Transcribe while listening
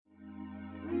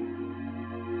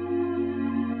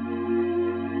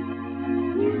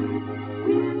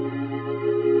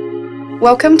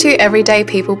Welcome to Everyday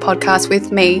People podcast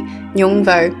with me, Nhung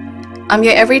Vo. I'm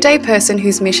your everyday person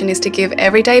whose mission is to give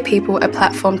everyday people a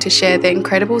platform to share their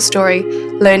incredible story,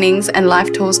 learnings, and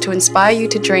life tools to inspire you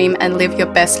to dream and live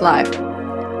your best life.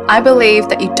 I believe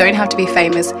that you don't have to be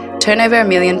famous, turn over $1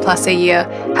 million plus a year,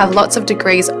 have lots of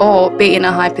degrees, or be in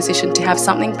a high position to have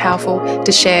something powerful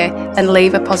to share and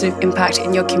leave a positive impact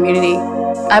in your community.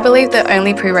 I believe the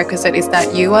only prerequisite is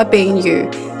that you are being you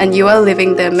and you are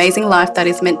living the amazing life that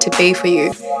is meant to be for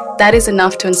you. That is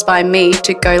enough to inspire me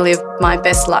to go live my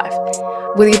best life.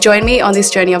 Will you join me on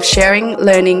this journey of sharing,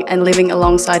 learning, and living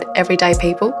alongside everyday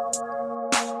people?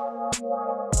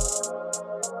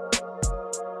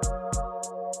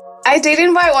 I did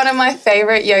invite one of my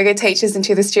favourite yoga teachers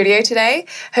into the studio today.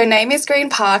 Her name is Green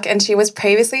Park and she was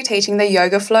previously teaching the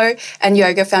Yoga Flow and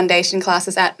Yoga Foundation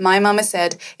classes at My Mama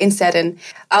Said in Seddon.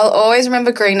 I'll always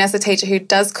remember Green as a teacher who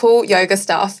does cool yoga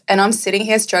stuff, and I'm sitting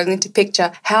here struggling to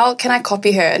picture how can I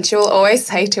copy her, and she will always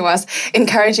say to us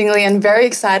encouragingly and very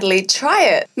excitedly, try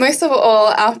it. Most of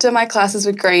all, after my classes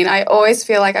with Green, I always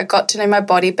feel like I got to know my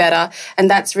body better, and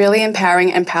that's really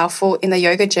empowering and powerful in the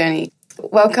yoga journey.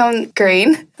 Welcome,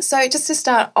 Green. So just to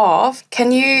start off,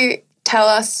 can you tell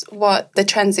us what the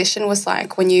transition was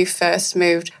like when you first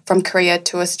moved from Korea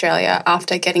to Australia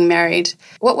after getting married?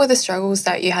 What were the struggles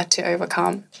that you had to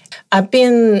overcome? I've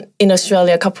been in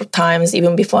Australia a couple of times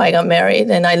even before I got married,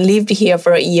 and I lived here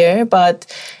for a year,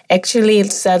 but actually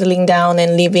settling down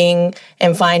and living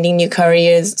and finding new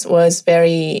careers was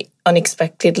very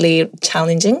unexpectedly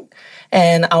challenging.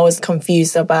 And I was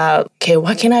confused about, okay,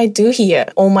 what can I do here?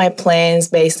 All my plans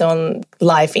based on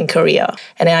life in Korea.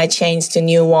 And then I changed to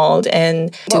New World.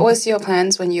 And what was your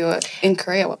plans when you were in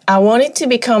Korea? I wanted to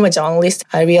become a journalist.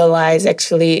 I realized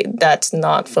actually that's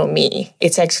not for me.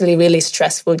 It's actually a really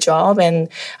stressful job, and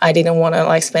I didn't want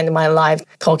to spend my life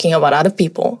talking about other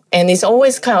people. And it's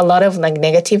always kind of a lot of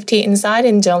negativity inside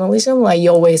in journalism.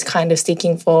 You're always kind of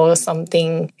seeking for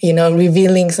something,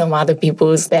 revealing some other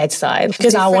people's bad side.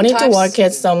 Because I wanted to work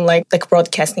at some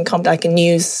broadcasting company, like a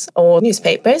news or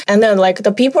newspapers. And then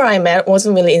the people I met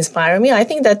wasn't really inspiring me. I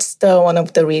think that's one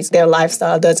of the reasons. Their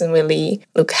lifestyle doesn't really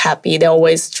look happy. They're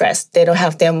always stressed. They don't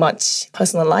have that much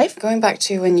personal life. Going back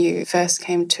to when you first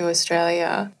came to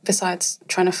Australia, besides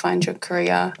trying to find your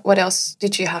career, what else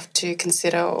did you have to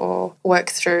consider or work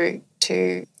through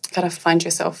to kind of find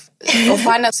yourself or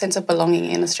find a sense of belonging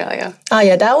in Australia?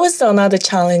 That was another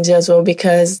challenge as well,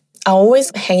 because I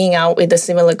always hanging out with a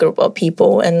similar group of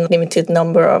people and limited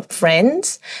number of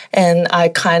friends. And I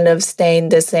kind of stay in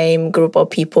the same group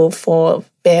of people for a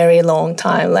very long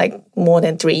time, more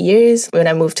than 3 years when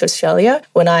I moved to Australia.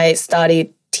 When I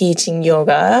started teaching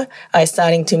yoga, I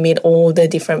started to meet all the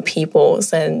different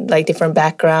peoples and different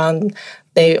background.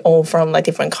 They all from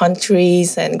different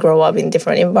countries and grow up in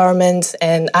different environments.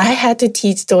 And I had to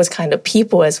teach those kind of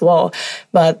people as well.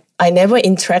 But I never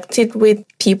interacted with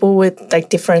people with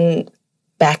different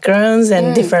backgrounds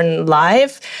and different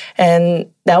life.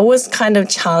 And that was kind of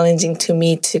challenging to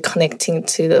me to connecting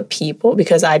to the people,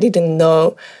 because I didn't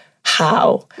know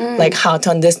how, how to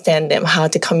understand them, how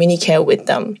to communicate with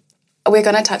them. We're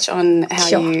going to touch on how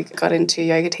you got into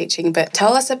yoga teaching, but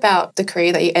tell us about the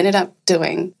career that you ended up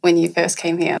doing when you first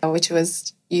came here, which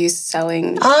was you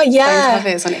selling phone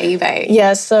covers on eBay.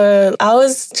 Yeah, so I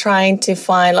was trying to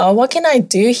find, what can I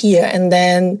do here? And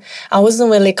then I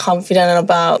wasn't really confident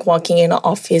about working in an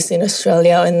office in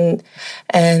Australia. And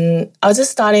I was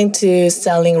just starting to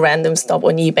selling random stuff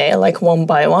on eBay, one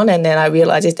by one. And then I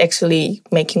realized it's actually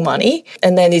making money.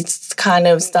 And then it's kind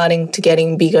of starting to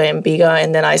getting bigger and bigger.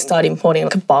 And then I started importing a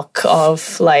bulk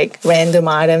of random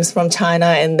items from China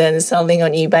and then selling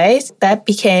on eBay. That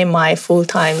became my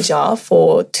full-time job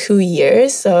for 2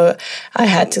 years. So I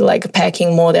had to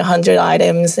packing more than 100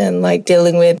 items and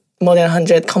dealing with more than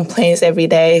 100 complaints every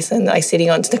day and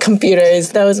sitting onto the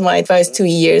computers. That was my first 2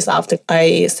 years after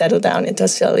I settled down into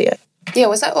Australia. Yeah,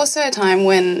 was that also a time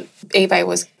when eBay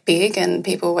was big and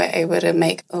people were able to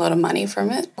make a lot of money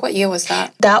from it? What year was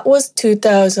that? That was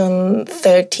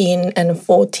 2013 and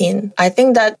 14. I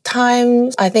think that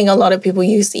time, a lot of people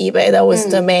used eBay. That was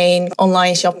the main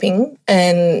online shopping.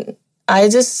 And I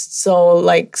just saw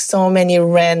so many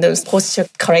random posture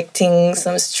correcting,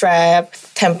 some strap,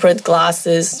 tempered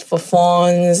glasses for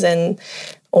phones, and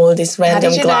all these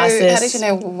random glasses. How did you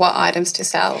know what items to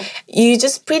sell? You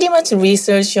just pretty much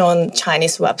research on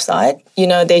Chinese website.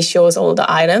 They shows all the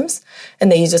items,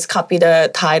 and then you just copy the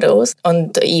titles on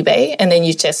the eBay, and then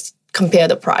you just compare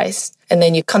the price. And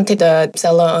then you contact the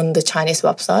seller on the Chinese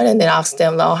website and then ask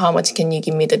them, oh, how much can you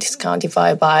give me the discount if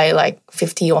I buy like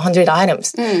 50 or 100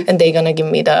 items? And they're going to give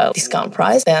me the discount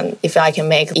price. And if I can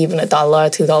make even $1,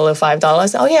 $2,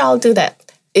 $5, oh yeah, I'll do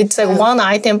that. It's like one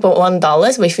item for $1,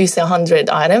 but if you sell 100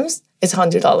 items, it's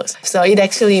 $100. So it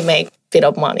actually makes a bit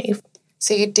of money.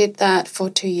 So you did that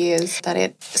for 2 years, that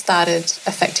it started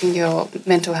affecting your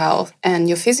mental health and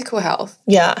your physical health.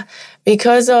 Yeah,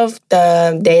 because of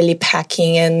the daily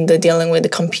packing and the dealing with the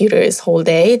computers whole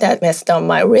day, that messed up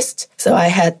my wrist. So I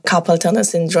had carpal tunnel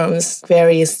syndrome's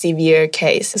very severe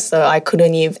case. So I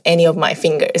couldn't use any of my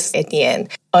fingers at the end.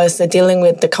 Also dealing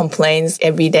with the complaints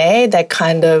every day, that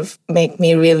kind of make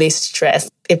me really stressed.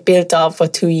 It built up for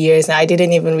 2 years and I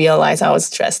didn't even realize I was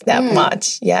stressed that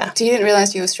much. Yeah. So you didn't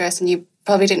realize you were stressed and you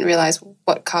probably didn't realize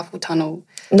what carpal tunnel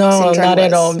No, syndrome not was.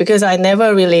 at all, because I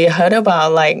never really heard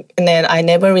about and then I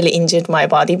never really injured my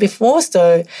body before,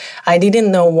 so I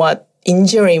didn't know what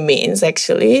injury means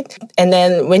actually. And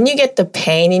then when you get the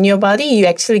pain in your body, you're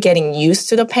actually getting used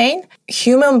to the pain.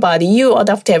 Human body, you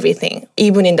adapt to everything,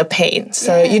 even in the pain.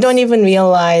 So you don't even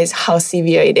realize how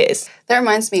severe it is. That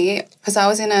reminds me, because I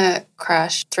was in a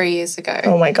crash 3 years ago.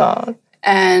 Oh my God.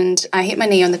 And I hit my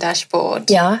knee on the dashboard.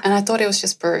 Yeah. And I thought it was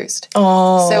just bruised.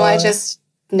 Oh. So I just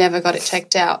never got it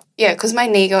checked out. Yeah, because my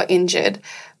knee got injured.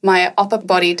 My upper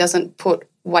body doesn't put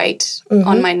weight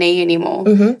on my knee anymore.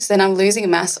 So then I'm losing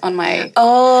mass on my...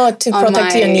 Oh, to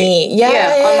protect your knee.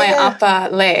 on my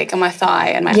upper leg, on my thigh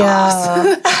and my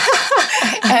arse.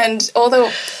 And all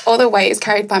the weight is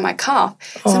carried by my calf.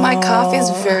 So my calf is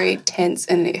very tense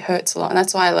and it hurts a lot. And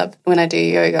that's why I love when I do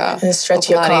yoga. And stretch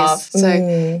or your Pilates. calf. So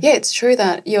yeah, it's true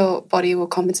that your body will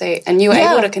compensate and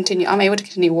I'm able to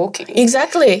continue walking.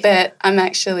 Exactly. But I'm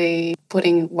actually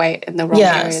putting weight in the wrong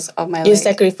areas of my You leg.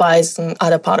 sacrifice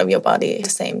other part of your body at the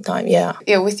same time, yeah.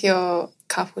 Yeah, with your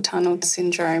carpal tunnel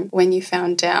syndrome, when you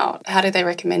found out, how did they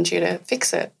recommend you to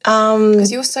fix it?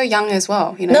 Because you were so young as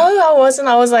well, you know. No, I wasn't.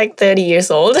 I was like 30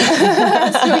 years old.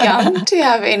 Still young to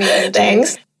have any.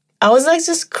 Thanks. I was like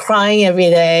just crying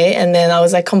every day and then I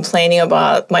was like complaining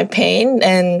about my pain.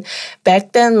 And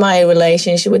back then my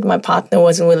relationship with my partner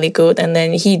wasn't really good and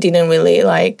then he didn't really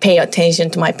like pay attention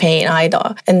to my pain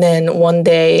either. And then one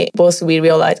day both we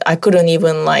realized I couldn't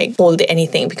even like hold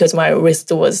anything because my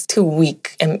wrist was too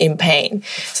weak and in pain.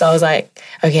 So I was like,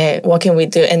 okay, what can we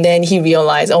do? And then he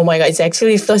realized, oh my God, it's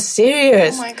actually so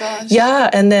serious. Oh my gosh. Yeah.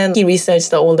 And then he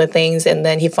researched all the things and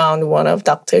then he found one of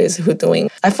doctors who doing,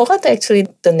 I forgot actually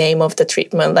the name of the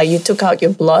treatment. Like you took out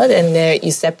your blood and then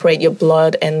you separate your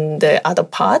blood and the other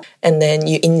part and then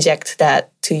you inject that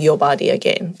to your body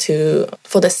again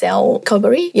for the cell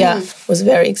recovery. Yeah, it was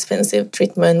very expensive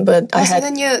treatment, but So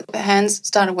then your hands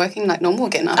started working like normal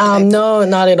again after that? No,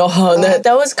 not at all.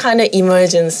 That was kind of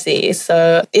emergency.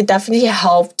 So it definitely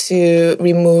helped to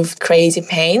remove crazy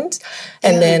pains.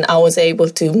 And then I was able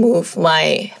to move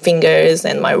my fingers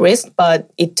and my wrist, but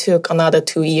it took another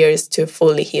 2 years to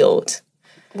fully heal.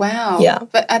 Wow. Yeah.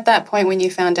 But at that point when you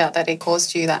found out that it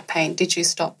caused you that pain, did you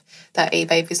stop that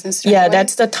eBay business straight away?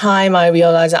 That's the time I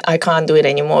realized I can't do it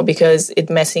anymore because it's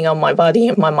messing up my body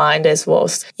and my mind as well.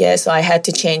 Yeah, so I had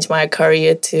to change my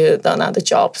career to another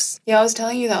jobs. Yeah, I was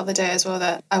telling you the other day as well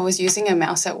that I was using a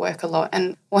mouse at work a lot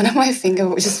and one of my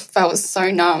fingers just felt so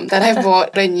numb that I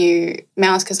bought a new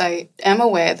mouse because I am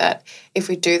aware that if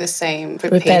we do the same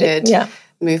repeated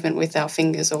movement with our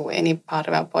fingers or any part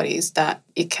of our bodies that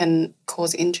it can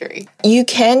cause injury. You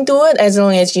can do it as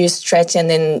long as you stretch and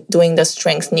then doing the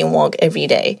strengthening walk every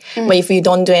day. But if you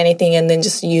don't do anything and then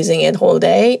just using it whole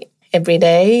day, every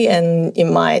day, and it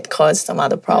might cause some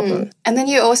other problem. And then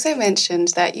you also mentioned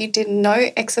that you did no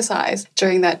exercise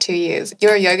during that 2 years.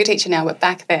 You're a yoga teacher now, but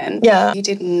back then you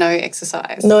did no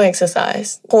exercise. No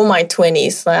exercise. All my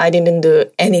 20s, like, I didn't do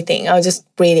anything. I was just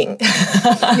breathing.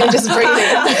 You're just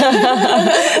breathing.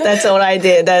 That's all I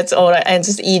did. And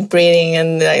just eat, breathing,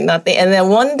 and like nothing. And then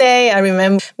one day, I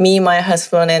remember me, my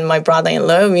husband, and my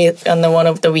brother-in-law, on one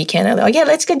of the weekend, I was like,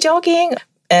 let's go jogging.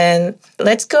 And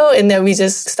let's go. And then we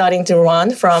just starting to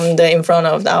run from in front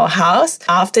of our house.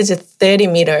 After just 30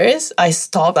 meters, I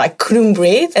stopped. I couldn't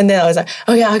breathe. And then I was like,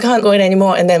 okay, I can't go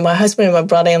anymore. And then my husband and my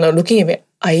brother-in-law looking at me,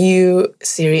 are you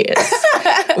serious?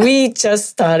 We just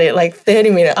started like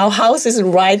 30 minutes. Our house is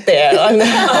right there.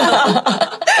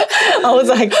 I was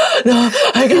like, no,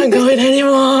 I can't go in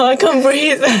anymore. I can't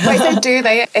breathe. Wait, so do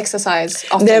they exercise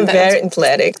often? They're very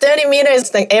athletic. 30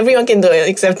 meters, like everyone can do it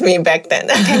except me back then.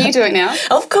 Can you do it now?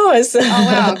 Of course. Oh,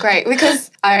 wow, great.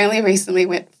 Because I only recently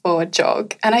went for a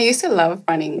jog and I used to love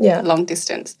running long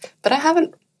distance, but I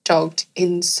haven't jogged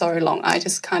in so long. I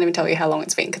just can't even tell you how long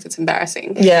it's been because it's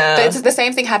embarrassing. Yeah. But it's the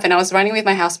same thing happened. I was running with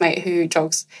my housemate who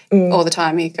jogs all the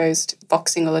time. He goes to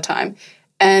boxing all the time.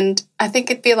 And I think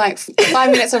it'd be like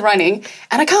 5 minutes of running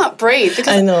and I can't breathe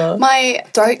because my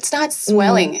throat starts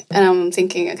swelling. And I'm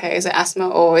thinking, okay, is it asthma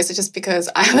or is it just because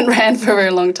I haven't ran for a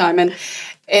very long time? And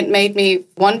it made me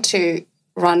want to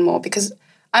run more because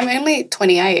I'm only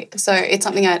 28, so it's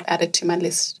something I added to my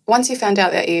list. Once you found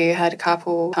out that you had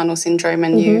carpal tunnel syndrome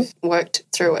and you've worked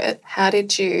through it, how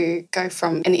did you go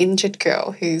from an injured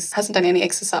girl who hasn't done any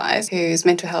exercise, whose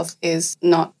mental health is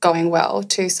not going well,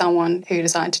 to someone who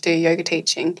decided to do yoga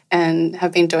teaching and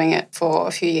have been doing it for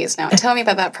a few years now? Tell me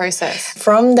about that process.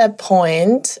 From that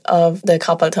point of the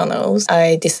carpal tunnels,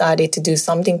 I decided to do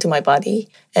something to my body.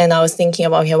 And I was thinking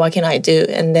about, okay, what can I do?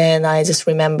 And then I just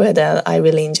remembered that I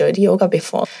really enjoyed yoga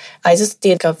before. I just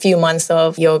did a few months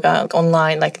of yoga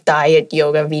online, like diet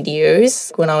yoga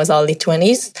videos when I was early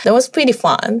 20s. That was pretty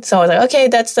fun. So I was like, okay,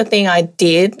 that's the thing I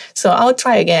did. So I'll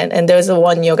try again. And there's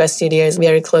one yoga studio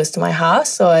very close to my house.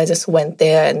 So I just went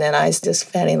there and then I just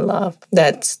fell in love.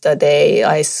 That's the day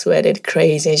I sweated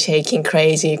crazy, shaking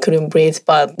crazy, couldn't breathe.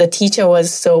 But the teacher was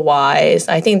so wise.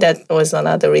 I think that was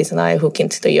another reason I hooked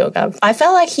into the yoga. I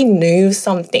felt like he knew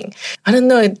something. I don't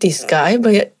know this guy,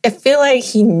 but I feel like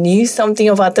he knew something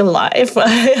about the life.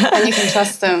 And you can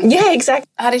trust them. Yeah, exactly.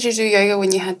 How did you do yoga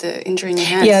when you had the injury in your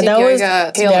hands? Yeah, did that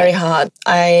was very hard.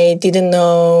 I didn't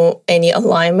know any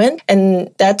alignment. And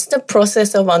that's the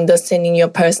process of understanding your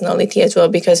personality as well.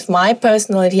 Because my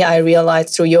personality, I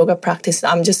realized through yoga practice,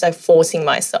 I'm just like forcing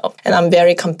myself. And I'm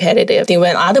very competitive.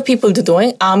 When other people do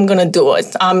doing, I'm going to do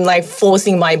it. I'm like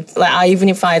forcing even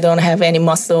if I don't have any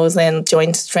muscles and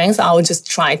joint strength, I'll just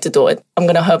try to do it. I'm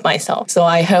going to hurt myself. So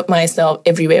I hurt myself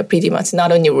everywhere pretty much,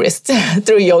 not on your wrist,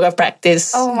 through yoga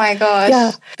practice. Oh my gosh.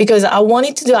 Yeah, because I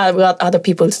wanted to do what other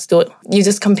people do. You're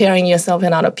just comparing yourself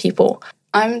and other people.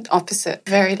 I'm opposite,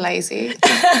 very lazy.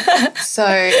 So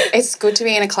it's good to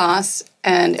be in a class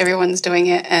and everyone's doing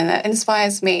it and that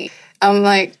inspires me. I'm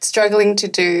like struggling to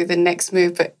do the next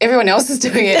move, but everyone else is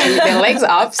doing it and their legs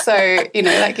up. So,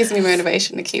 that gives me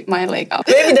motivation to keep my leg up.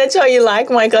 Maybe that's why you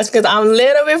like my class, because I'm a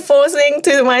little bit forcing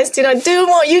to my student, do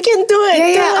more, you can do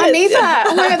it. Yeah, I need that.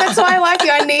 Oh my God, that's why I like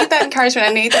you. I need that encouragement.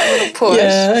 I need that little push.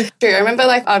 Yeah. True. I remember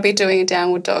I'd be doing a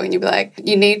downward dog and you'd be like,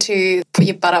 you need to put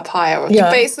your butt up higher. You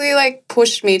basically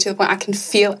pushed me to the point I can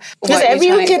feel because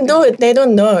everyone can do it. They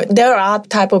don't know. There are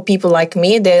type of people like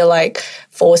me, they're like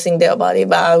forcing their body,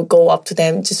 but I'll go up to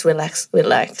them, just relax.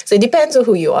 So it depends on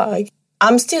who you are.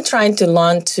 I'm still trying to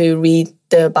learn to read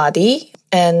the body.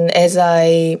 And as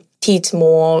I teach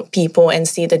more people and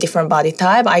see the different body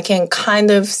type, I can kind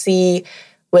of see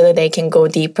whether they can go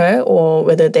deeper or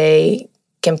whether they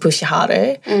can push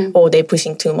harder or they're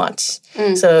pushing too much.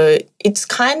 So it's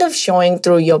kind of showing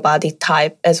through your body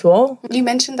type as well. You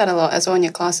mentioned that a lot as well in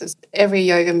your classes. Every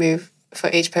yoga move for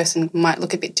each person might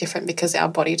look a bit different because our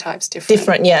body type's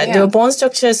different. Yeah. Your bone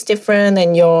structure is different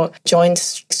and your joint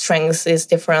strength is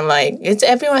different.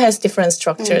 Everyone has different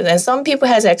structures and some people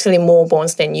has actually more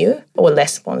bones than you or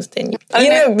less bones than you.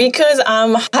 Because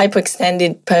I'm a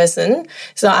hyperextended person,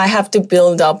 so I have to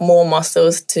build up more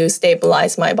muscles to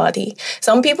stabilize my body.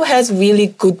 Some people has really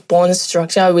good bone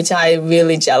structure, which I'm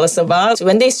really jealous about.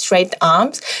 When they straight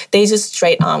arms, they just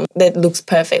straight arm. That looks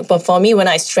perfect. But for me, when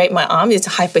I straight my arm, it's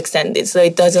hyperextended. So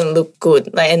it doesn't look good.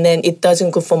 And then it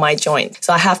doesn't go for my joint.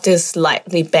 So I have to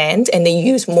slightly bend and then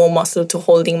use more muscle to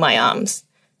holding my arms.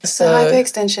 So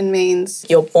hyperextension means?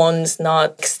 Your bones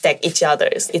not stack each other.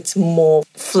 It's more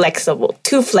flexible,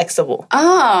 too flexible.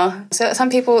 So some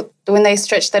people, when they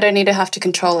stretch, they don't need to have to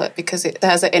control it because it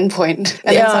has an end point.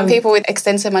 And then some people would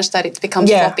extend so much that it becomes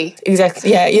floppy.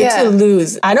 Exactly. Yeah, you have to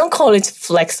lose. I don't call it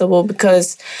flexible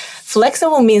because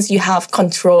flexible means you have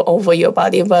control over your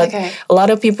body. But a lot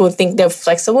of people think they're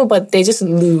flexible, but they just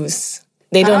lose.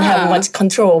 They don't have much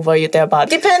control over their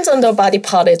body. Depends on the body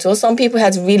part as well. Some people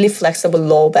has really flexible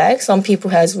low back. Some people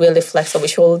has really flexible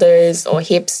shoulders or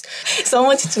hips. So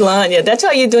much to learn. Yeah, that's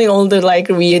why you're doing all the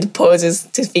weird poses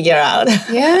to figure out.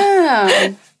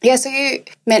 Yeah. Yeah, so you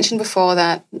mentioned before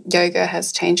that yoga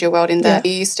has changed your world in that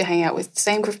you used to hang out with the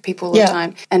same group of people all the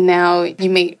time and now you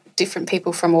meet different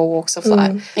people from all walks of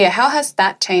life. Yeah, how has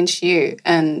that changed you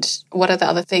and what are the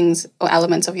other things or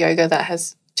elements of yoga that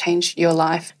has changed your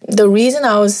life? The reason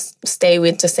I was stay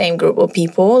with the same group of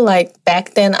people,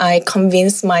 back then I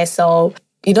convinced myself,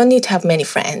 you don't need to have many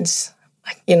friends.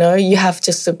 You have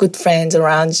just a good friends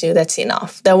around you, that's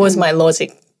enough. That was my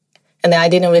logic. And then I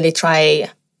didn't really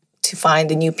try to find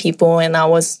the new people and I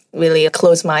was really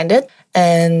close-minded.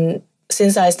 And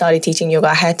since I started teaching yoga,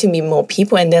 I had to meet more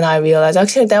people. And then I realized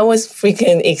actually that was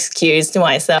freaking excuse to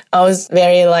myself. I was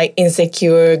very like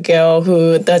insecure girl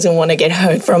who doesn't want to get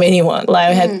hurt from anyone. Like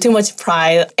I had too much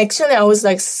pride. Actually, I was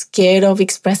like scared of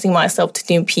expressing myself to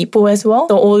new people as well.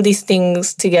 So all these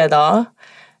things together,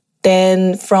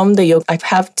 then from the yoga, I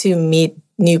have to meet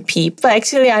new people. But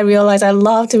actually, I realized I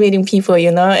loved meeting people,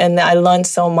 and I learned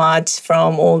so much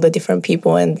from all the different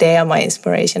people, and they are my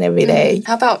inspiration every day.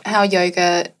 How about how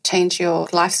yoga changed your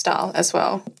lifestyle as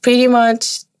well? Pretty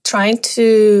much trying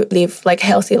to live like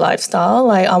healthy lifestyle.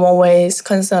 Like I'm always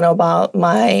concerned about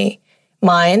my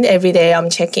mind. Every day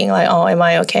I'm checking like, oh, am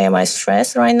I okay? Am I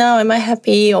stressed right now? Am I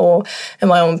happy? Or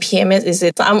am I on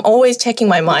PMS? I'm always checking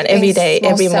my mind every day,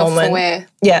 every moment.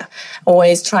 Yeah,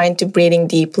 always trying to breathing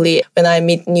deeply. When I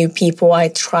meet new people, I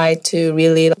try to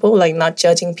really like not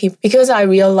judging people, because I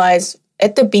realize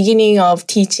at the beginning of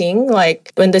teaching,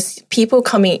 like when the people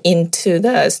coming into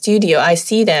the studio, I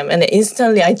see them and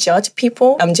instantly I judge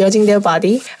people. I'm judging their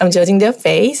body. I'm judging their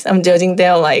face. I'm judging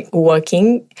their like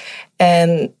working.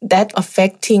 And that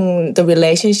affecting the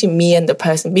relationship, me and the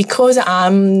person, because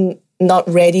I'm not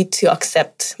ready to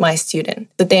accept my student.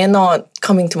 That they're not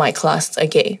coming to my class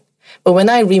again. But when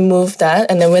I remove that,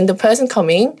 and then when the person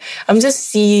coming, I'm just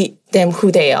see them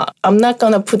who they are. I'm not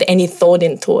going to put any thought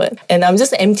into it. And I'm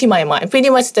just empty my mind.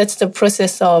 Pretty much that's the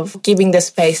process of giving the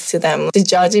space to them. The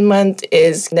judgment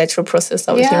is natural process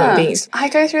of human beings. I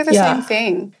go through the same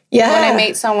thing. Yeah. When I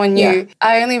meet someone new,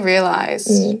 I only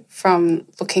realized from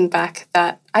looking back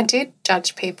that I did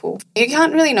judge people. You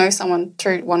can't really know someone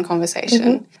through one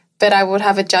conversation, but I would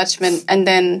have a judgment, and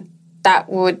then that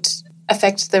would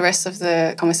affect the rest of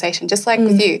the conversation. Just like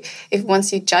with you, if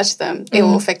once you judge them, it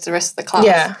will affect the rest of the class.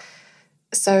 Yeah.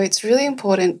 So it's really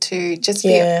important to just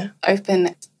be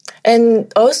open.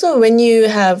 And also when you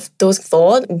have those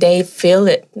thoughts, they feel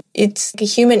it. It's a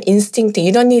human instinct.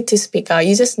 You don't need to speak out.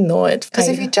 You just know it. Because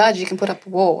if you judge, you can put up a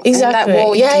wall. Exactly. And that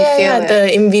wall, you can feel it.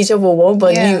 The invisible wall,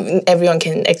 but everyone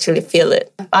can actually feel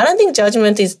it. I don't think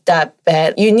judgment is that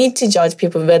bad. You need to judge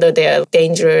people whether they're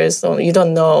dangerous or you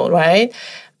don't know, right?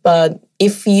 But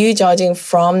if you judging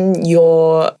from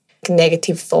your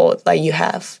negative thought like you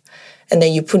have, and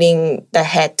then you're putting the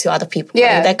head to other people.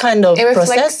 Like that kind of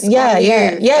process.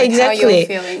 Exactly.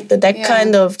 That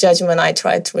kind of judgment I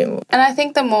try to remove. And I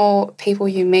think the more people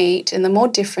you meet and the more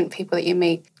different people that you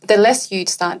meet, the less you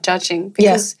start judging.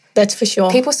 Because that's for sure.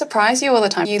 People surprise you all the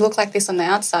time. You look like this on the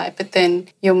outside, but then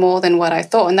you're more than what I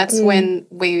thought. And that's when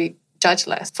we judge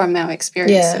less from our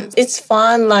experiences. Yeah, it's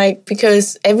fun, like,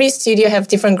 because every studio have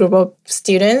different group of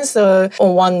students. So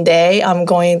on one day, I'm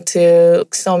going to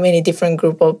so many different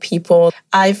group of people.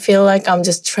 I feel like I'm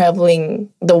just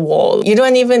traveling the world. You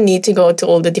don't even need to go to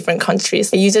all the different countries.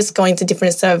 You're just going to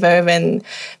different suburbs and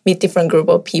meet different group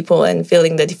of people and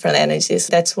feeling the different energies.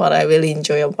 That's what I really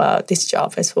enjoy about this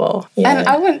job as well. Yeah. And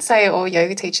I wouldn't say all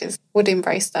yoga teachers would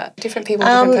embrace that. Different people,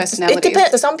 different personalities. It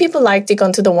depends. Some people like to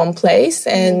go to the one place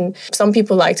and some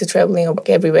people like to traveling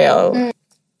everywhere.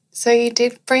 So you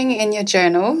did bring in your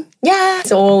journal. Yeah.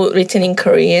 It's all written in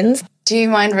Korean. Do you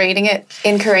mind reading it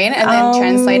in Korean and then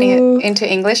translating it into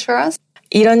English for us?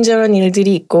 이런저런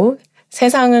일들이 있고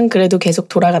세상은 그래도 계속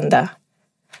돌아간다.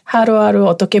 하루하루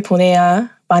어떻게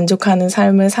보내야 만족하는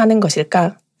삶을 사는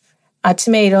것일까?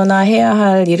 아침에 일어나 해야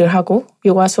할 일을 하고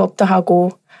요가 수업도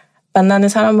하고 만나는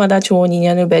사람마다 좋은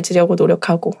인연을 맺으려고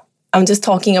노력하고 I'm just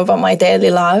talking about my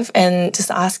daily life and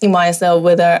just asking myself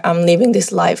whether I'm living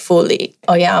this life fully.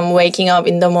 Oh yeah, I'm waking up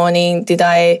in the morning. Did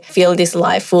I feel this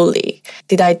life fully?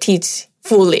 Did I teach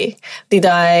fully? Did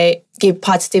I give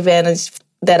positive energy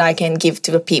that I can give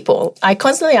to the people? I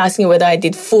constantly asking whether I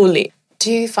did fully.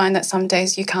 Do you find that some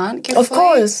days you can't give Of fully?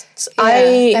 course.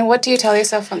 Yeah. And what do you tell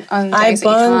yourself on days that you can't?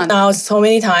 I burned out so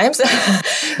many times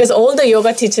because all the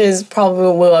yoga teachers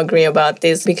probably will agree about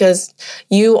this because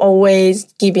you always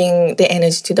giving the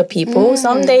energy to the people.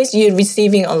 Some days you're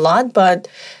receiving a lot, but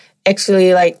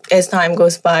actually like as time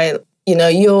goes by, you know,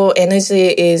 your energy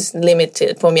is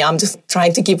limited. For me, I'm just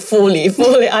trying to give fully.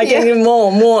 I can give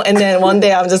more. And then one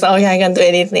day I'm just, okay, I can't do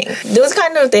anything. Those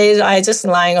kind of days, I just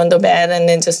lying on the bed and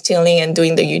then just chilling and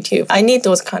doing the YouTube. I need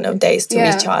those kind of days to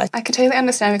recharge. I can totally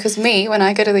understand because me, when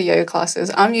I go to the yoga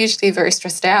classes, I'm usually very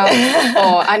stressed out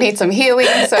or I need some healing.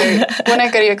 So when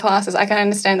I go to your classes, I can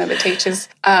understand that the teachers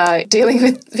are dealing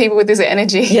with people with this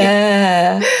energy.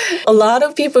 Yeah. A lot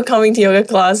of people coming to yoga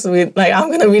class with like, I'm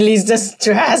going to release the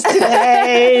stress today.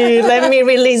 Hey, let me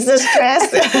release the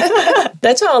stress.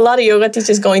 That's why a lot of yoga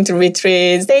teachers going to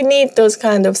retreats. They need those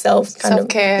kind of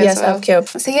self-care. Yeah, self-care.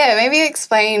 So yeah, maybe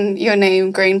explain your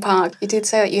name, Green Park. You did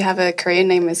say that you have a Korean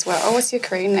name as well. Oh, what's your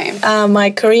Korean name?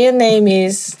 My Korean name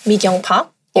is Mi Kyung Park.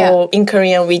 Or in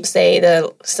Korean, we say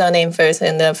the surname first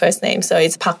and the first name. So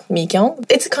it's Park Mi-kyung.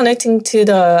 It's connecting to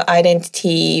the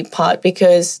identity part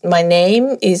because my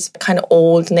name is kind of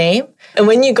old name. And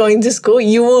when you go into school,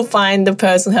 you will find the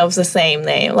person who has the same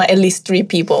name, like at least 3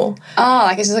 people. Oh,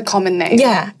 like it's just a common name.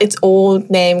 Yeah, it's old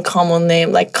name, common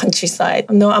name, like countryside.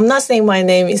 No, I'm not saying my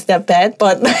name is that bad,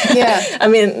 but yeah, I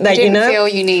mean, like, you didn't feel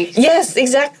unique. Yes,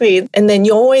 exactly. And then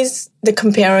you're always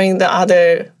comparing the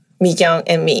other Mi-kyung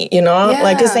and me,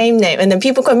 like the same name. And then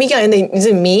people call Mi-kyung and then is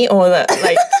it me or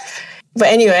like, but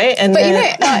anyway. And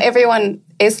but not everyone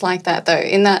is like that though,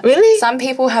 in that really? Some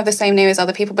people have the same name as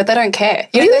other people, but they don't care.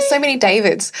 You know, there's so many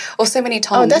Davids or so many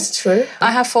Toms. Oh, that's true. I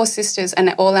have 4 sisters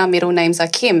and all our middle names are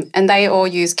Kim and they all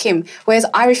use Kim, whereas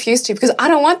I refuse to because I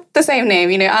don't want the same name.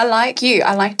 I like you.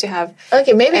 I like to have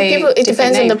okay, maybe it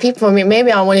depends on the people. For me,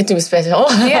 maybe I want it to be special.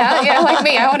 yeah, like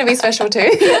me. I want to be special too.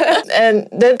 And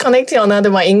then connecting on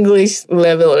my English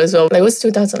level as well. Like it was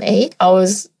 2008. I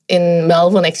was in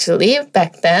Melbourne actually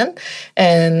back then.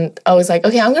 And I was like,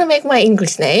 okay, I'm going to make my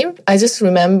English name. I just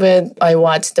remembered I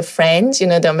watched The Friends,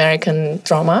 the American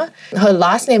drama. Her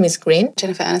last name is Green.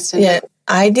 Jennifer Aniston. Yeah.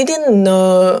 I didn't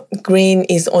know Green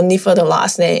is only for the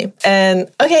last name.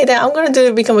 And okay, then I'm going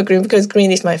to become a Green because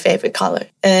green is my favorite color.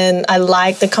 And I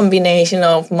like the combination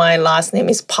of my last name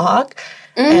is Park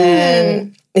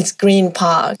and it's Green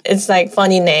Park. It's like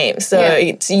funny name. So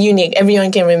it's unique.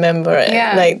 Everyone can remember it.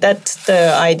 Yeah. Like that's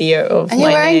the idea of my name.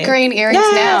 And you're wearing green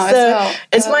earrings now as well.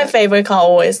 It's my favorite color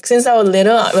always. Since I was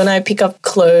little, when I pick up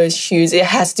clothes, shoes, it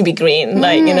has to be green.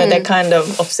 Like, that kind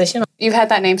of obsession. You've had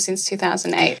that name since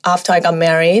 2008. After I got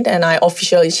married and I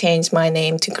officially changed my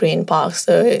name to Green Park.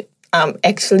 So I'm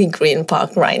actually Green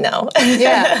Park right now.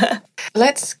 Yeah.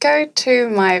 Let's go to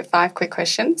my 5 quick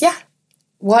questions. Yeah.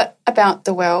 What about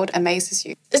the world amazes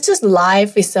you? It's just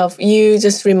life itself. You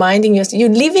just reminding yourself, you're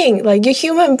living, like you're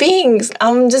human beings.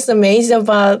 I'm just amazed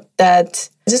about that.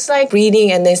 Just like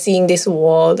reading and then seeing this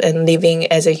world and living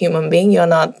as a human being. You're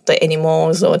not the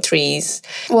animals or trees.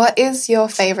 What is your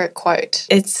favorite quote?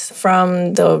 It's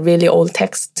from the really old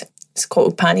text. It's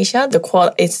called Upanishad. The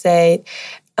quote is say,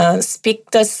 speak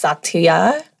the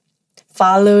Satya,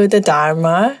 follow the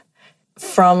Dharma,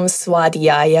 from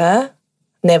Swadhyaya,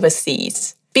 never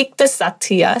cease. Speak the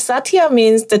Satya. Satya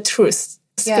means the truth.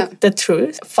 Speak the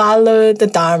truth. Follow the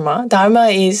Dharma. Dharma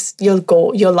is your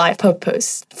goal, your life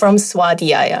purpose. From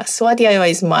Swadhyaya. Swadhyaya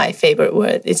is my favorite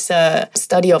word. It's a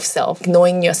study of self,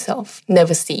 knowing yourself,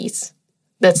 never cease.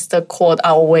 That's the quote I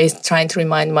always trying to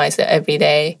remind myself every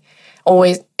day.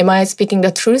 Always, am I speaking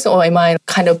the truth or am I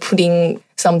kind of putting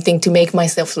something to make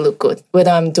myself look good? Whether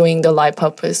I'm doing the life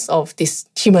purpose of this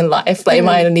human life, like am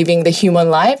I living the human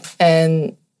life?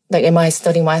 And like, am I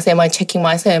studying myself? Am I checking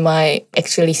myself? Am I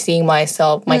actually seeing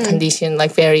myself, my condition,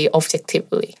 like very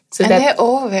objectively? So and they're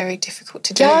all very difficult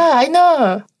to do. Yeah, I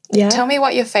know. Yeah. Tell me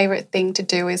what your favorite thing to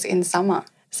do is in summer.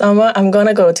 Summer, I'm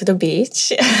gonna go to the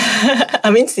beach.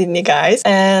 I'm in Sydney, guys.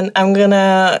 And I'm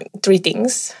gonna 3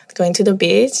 things. Going to the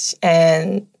beach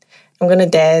and I'm gonna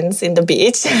dance in the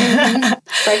beach.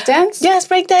 Break dance? Yes,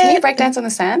 break dance. Can you break dance on the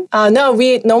sand? No,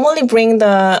 we normally bring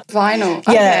the vinyl.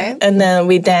 Yeah, okay. And then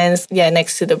we dance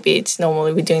next to the beach.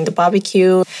 Normally we're doing the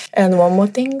barbecue. And one more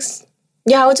things.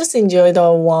 Yeah, I'll just enjoy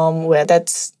the warm weather.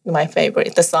 That's my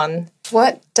favorite, the sun.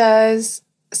 What does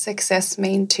success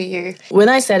mean to you? When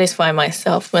I satisfy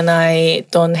myself, when I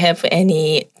don't have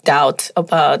any doubt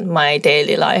about my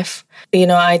daily life.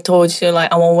 I told you,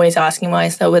 like, I'm always asking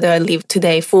myself whether I live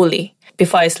today fully.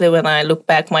 Before I sleep, when I look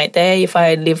back my day, if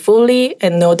I live fully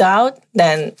and no doubt,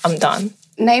 then I'm done.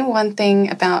 Name one thing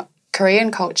about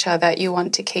Korean culture that you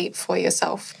want to keep for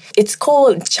yourself. It's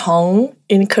called Jeong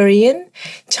in Korean.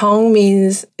 Jeong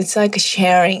means it's like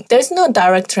sharing. There's no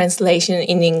direct translation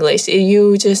in English.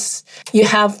 You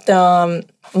have the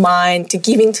mind to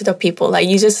giving to the people. Like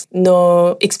you just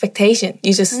no expectation.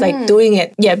 You just like doing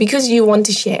it. Yeah, because you want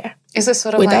to share. Is it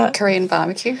sort of like Korean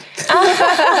barbecue?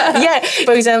 Yeah.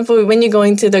 For example, when you go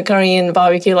into the Korean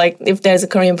barbecue, like if there's a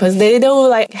Korean person, they're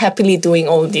like happily doing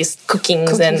all these cooking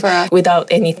and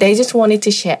without any. They just wanted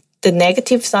to share. The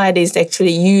negative side is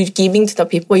actually you giving to the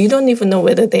people. You don't even know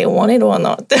whether they want it or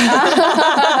not.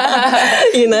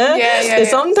 Yeah.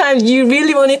 Sometimes you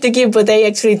really want it to give, but they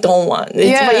actually don't want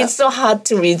it. But it's so hard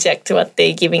to reject what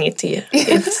they're giving it to you.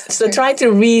 So try to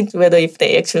read whether if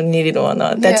they actually need it or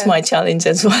not. That's my challenge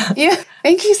as well. Yeah.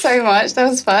 Thank you so much. That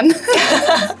was fun.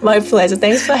 My pleasure.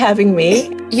 Thanks for having me.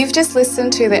 You've just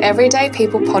listened to the Everyday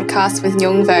People podcast with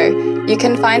Nyungvo. You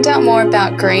can find out more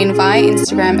about Green via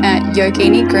Instagram at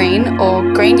yoginigreen or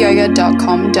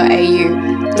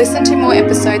greenyoga.com.au. Listen to more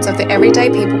episodes of the Everyday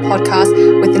People podcast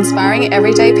with inspiring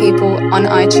everyday people on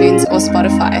iTunes or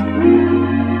Spotify.